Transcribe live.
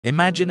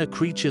Imagine a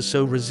creature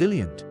so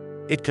resilient,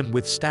 it can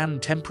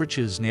withstand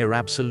temperatures near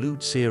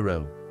absolute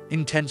zero,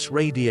 intense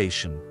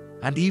radiation,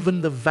 and even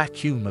the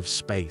vacuum of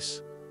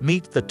space.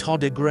 Meet the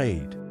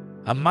tardigrade,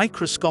 a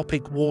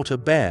microscopic water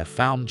bear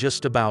found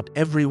just about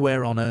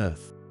everywhere on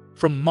Earth,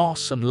 from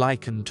moss and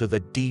lichen to the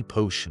deep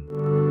ocean.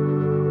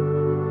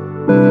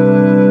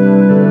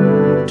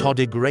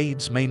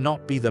 Tardigrades may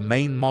not be the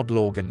main model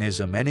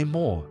organism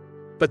anymore,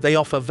 but they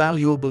offer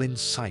valuable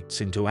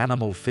insights into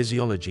animal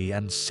physiology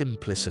and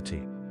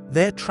simplicity.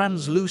 Their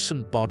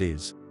translucent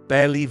bodies,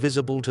 barely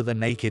visible to the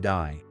naked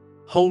eye,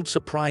 hold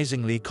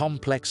surprisingly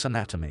complex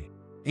anatomy,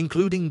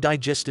 including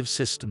digestive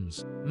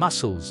systems,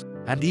 muscles,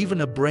 and even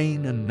a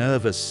brain and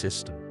nervous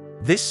system.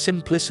 This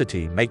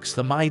simplicity makes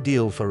them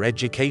ideal for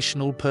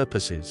educational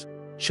purposes,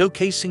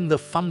 showcasing the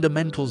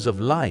fundamentals of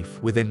life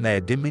within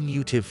their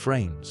diminutive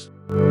frames.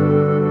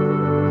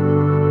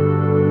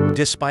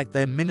 Despite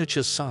their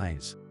miniature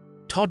size,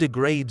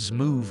 tardigrades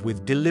move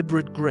with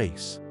deliberate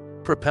grace,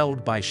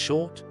 propelled by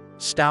short,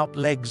 stout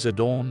legs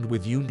adorned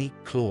with unique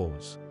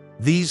claws.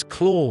 These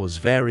claws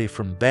vary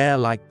from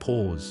bear-like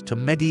paws to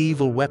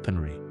medieval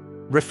weaponry,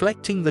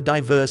 reflecting the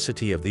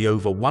diversity of the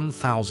over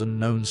 1,000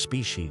 known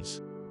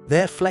species.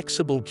 Their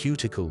flexible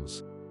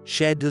cuticles,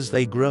 shed as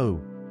they grow,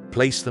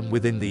 place them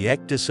within the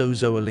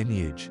ecdysozoa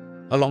lineage,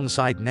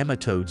 alongside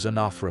nematodes and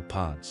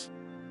arthropods.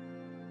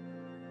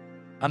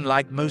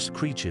 Unlike most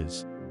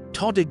creatures,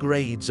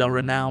 tardigrades are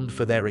renowned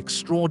for their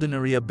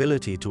extraordinary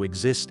ability to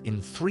exist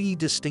in three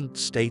distinct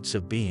states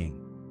of being: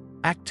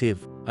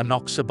 active,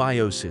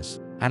 anoxabiosis,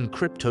 and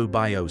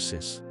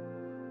cryptobiosis.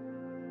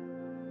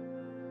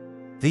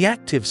 The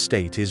active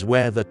state is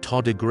where the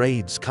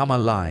tardigrades come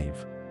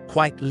alive,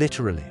 quite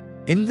literally.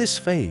 In this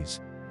phase,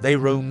 they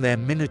roam their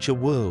miniature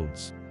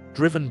worlds,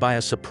 driven by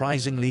a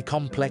surprisingly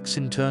complex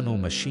internal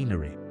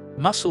machinery.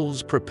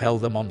 Muscles propel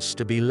them on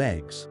stubby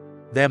legs,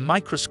 their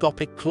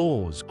microscopic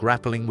claws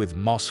grappling with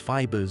moss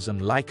fibers and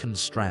lichen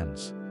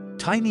strands.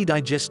 Tiny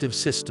digestive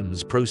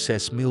systems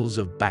process meals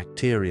of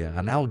bacteria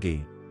and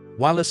algae,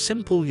 while a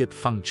simple yet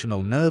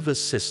functional nervous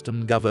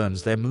system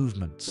governs their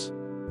movements.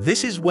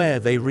 This is where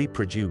they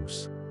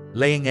reproduce,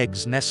 laying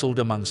eggs nestled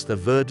amongst the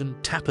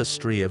verdant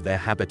tapestry of their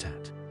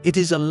habitat. It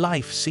is a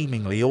life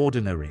seemingly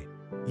ordinary,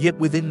 yet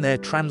within their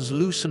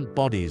translucent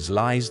bodies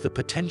lies the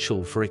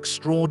potential for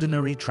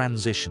extraordinary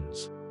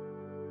transitions.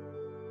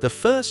 The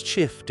first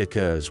shift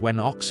occurs when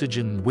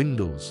oxygen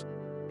dwindles,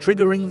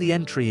 triggering the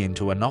entry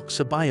into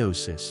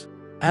anoxabiosis.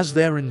 As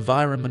their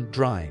environment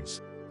dries,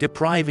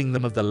 depriving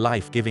them of the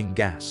life-giving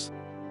gas,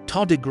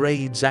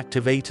 tardigrades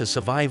activate a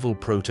survival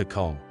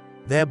protocol.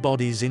 Their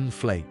bodies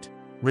inflate,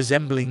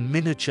 resembling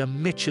miniature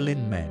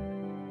Michelin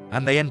men,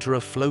 and they enter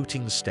a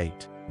floating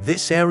state.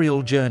 This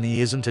aerial journey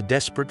isn't a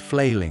desperate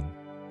flailing,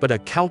 but a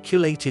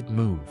calculated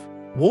move.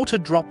 Water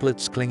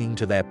droplets clinging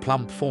to their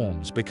plump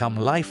forms become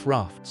life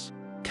rafts,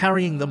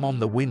 carrying them on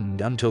the wind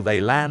until they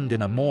land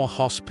in a more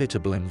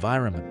hospitable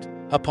environment.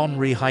 Upon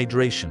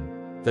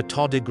rehydration, the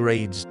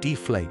tardigrades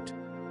deflate,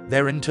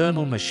 their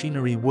internal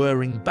machinery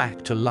whirring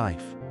back to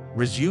life,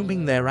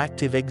 resuming their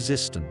active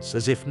existence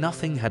as if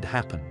nothing had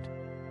happened.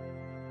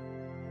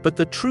 But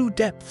the true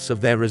depths of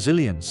their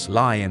resilience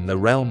lie in the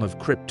realm of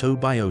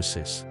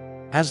cryptobiosis.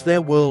 As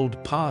their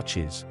world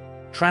parches,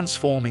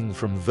 transforming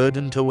from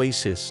verdant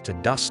oasis to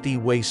dusty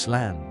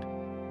wasteland,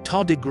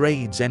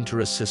 tardigrades enter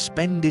a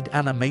suspended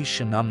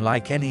animation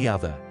unlike any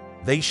other.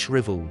 They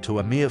shrivel to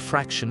a mere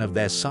fraction of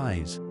their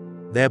size,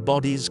 their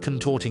bodies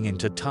contorting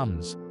into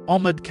tons,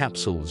 armored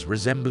capsules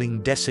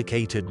resembling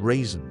desiccated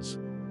raisins.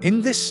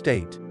 In this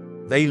state,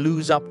 they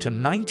lose up to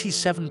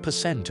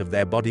 97% of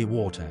their body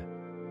water,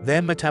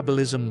 their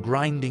metabolism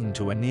grinding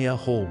to a near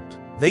halt.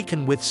 They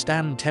can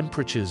withstand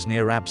temperatures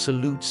near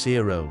absolute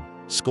zero,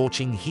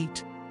 scorching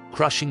heat,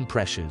 crushing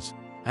pressures,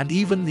 and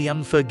even the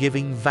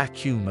unforgiving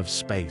vacuum of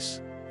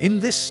space. In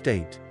this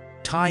state,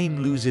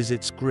 time loses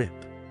its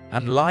grip,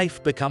 and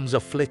life becomes a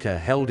flicker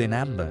held in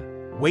amber,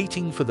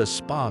 waiting for the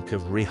spark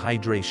of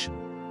rehydration.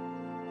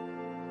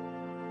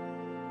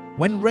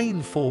 When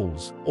rain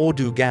falls or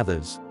dew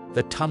gathers,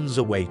 the tons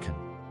awaken.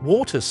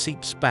 Water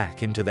seeps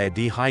back into their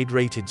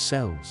dehydrated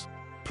cells,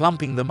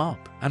 plumping them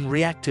up and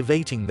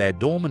reactivating their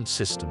dormant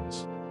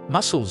systems.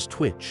 Muscles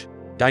twitch,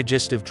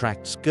 digestive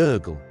tracts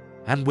gurgle,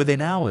 and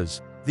within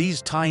hours,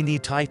 these tiny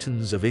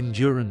titans of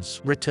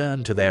endurance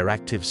return to their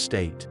active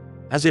state,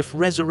 as if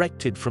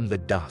resurrected from the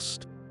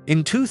dust.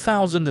 In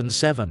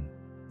 2007,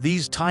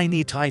 these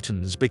tiny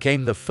titans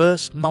became the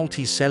first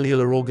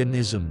multicellular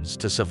organisms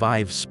to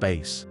survive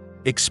space.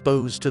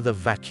 Exposed to the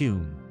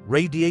vacuum,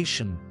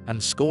 radiation,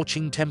 and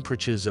scorching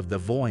temperatures of the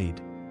void,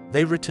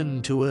 they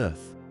returned to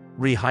Earth,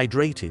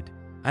 rehydrated,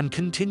 and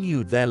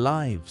continued their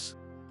lives,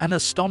 an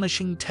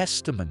astonishing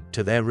testament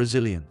to their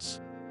resilience.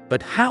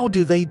 But how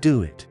do they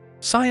do it?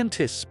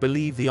 Scientists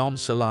believe the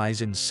answer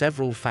lies in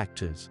several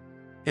factors: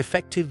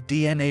 effective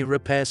DNA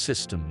repair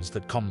systems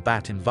that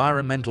combat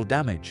environmental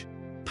damage,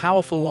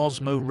 powerful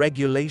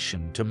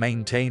osmoregulation to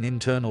maintain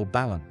internal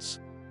balance,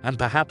 and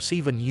perhaps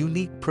even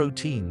unique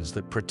proteins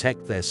that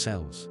protect their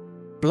cells.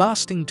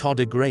 Blasting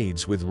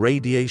tardigrades with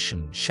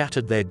radiation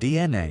shattered their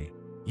DNA,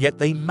 yet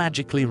they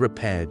magically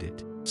repaired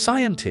it.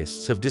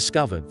 Scientists have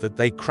discovered that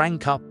they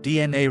crank up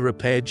DNA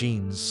repair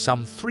genes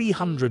some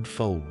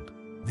 300-fold.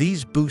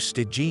 These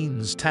boosted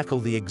genes tackle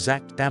the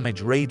exact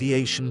damage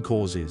radiation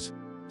causes,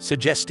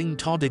 suggesting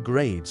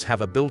tardigrades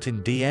have a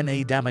built-in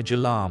DNA damage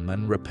alarm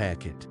and repair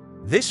kit.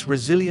 This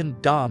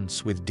resilient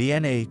dance with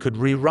DNA could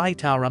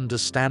rewrite our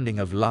understanding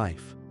of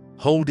life,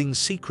 holding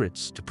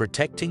secrets to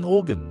protecting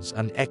organs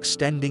and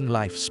extending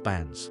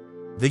lifespans.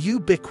 The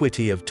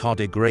ubiquity of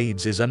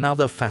tardigrades is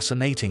another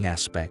fascinating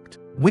aspect.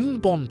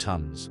 Winged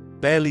wantons,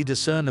 barely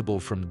discernible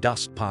from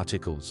dust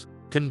particles,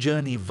 can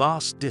journey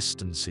vast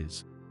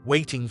distances,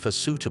 waiting for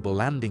suitable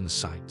landing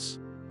sites.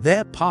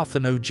 Their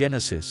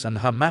parthenogenesis and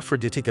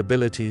hermaphroditic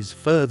abilities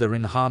further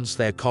enhance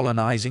their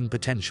colonizing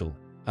potential,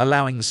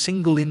 allowing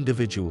single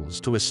individuals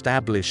to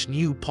establish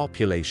new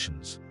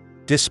populations.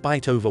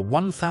 Despite over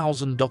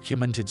 1,000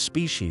 documented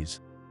species,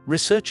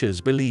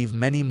 researchers believe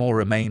many more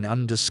remain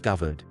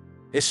undiscovered,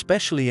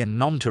 especially in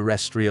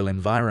non-terrestrial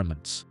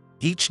environments.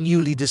 Each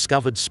newly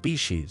discovered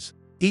species,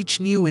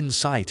 each new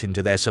insight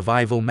into their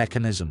survival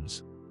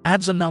mechanisms,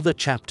 adds another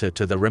chapter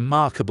to the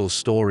remarkable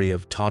story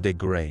of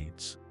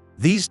tardigrades.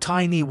 These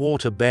tiny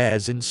water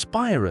bears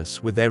inspire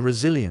us with their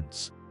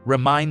resilience,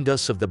 remind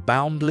us of the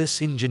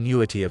boundless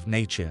ingenuity of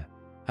nature,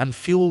 and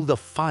fuel the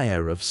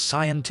fire of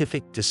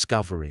scientific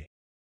discovery.